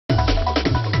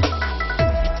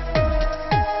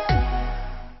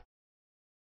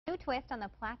twist on the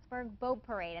Plattsburgh Boat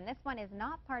Parade, and this one is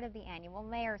not part of the annual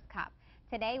Mayor's Cup.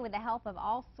 Today, with the help of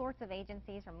all sorts of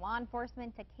agencies from law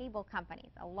enforcement to cable companies,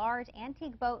 a large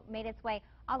antique boat made its way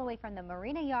all the way from the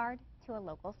Marina Yard to a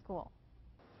local school.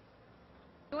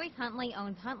 Joyce Huntley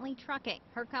owns Huntley Trucking.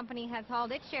 Her company has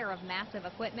hauled its share of massive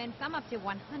equipment, some up to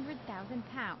 100,000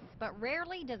 pounds, but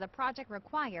rarely does a project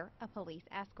require a police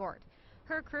escort.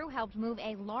 Her crew helped move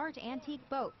a large antique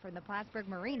boat from the Plattsburgh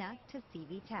Marina to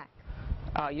CV Tech.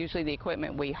 Usually the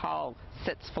equipment we haul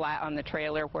sits flat on the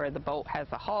trailer where the boat has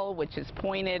a hull which is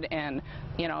pointed, and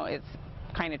it's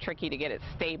kind of tricky to get it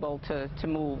stable to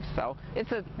move. So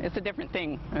it's a different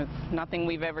thing. It's nothing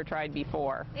we've ever tried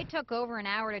before. It took over an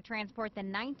hour to transport the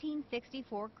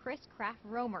 1964 Chris Craft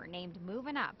Roamer named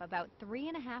Movin' Up about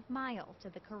 3.5 miles to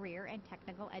the Career and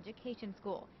Technical Education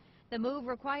School. The move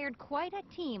required quite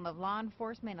a team of law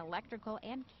enforcement, electrical,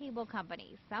 and cable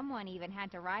companies. Someone even had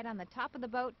to ride on the top of the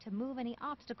boat to move any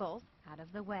obstacles out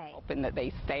of the way. Hoping that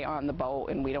they stay on the boat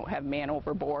and we don't have man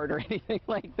overboard or anything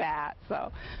like that.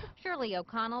 So Shirley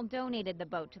O'Connell donated the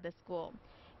boat to the school.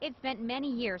 It spent many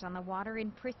years on the water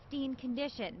in pristine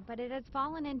condition, but it has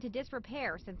fallen into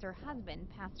disrepair since her husband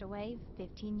passed away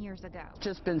 15 years ago. It's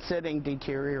just been sitting,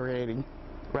 deteriorating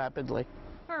rapidly.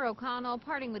 For O'Connell,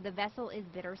 parting with the vessel is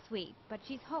bittersweet, but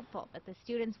she's hopeful that the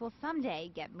students will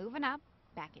someday get moving up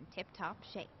back in tip-top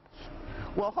shape.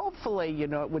 Well, hopefully,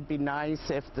 it would be nice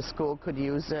if the school could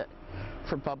use it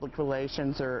for public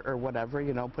relations or whatever,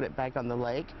 put it back on the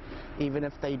lake. Even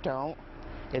if they don't,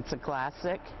 it's a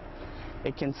classic.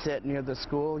 It can sit near the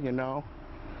school,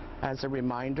 as a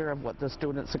reminder of what the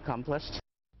students accomplished.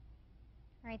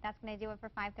 All right, that's going to do it for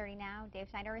 5:30 now. Dave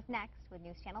Schneider is next with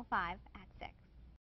News Channel 5.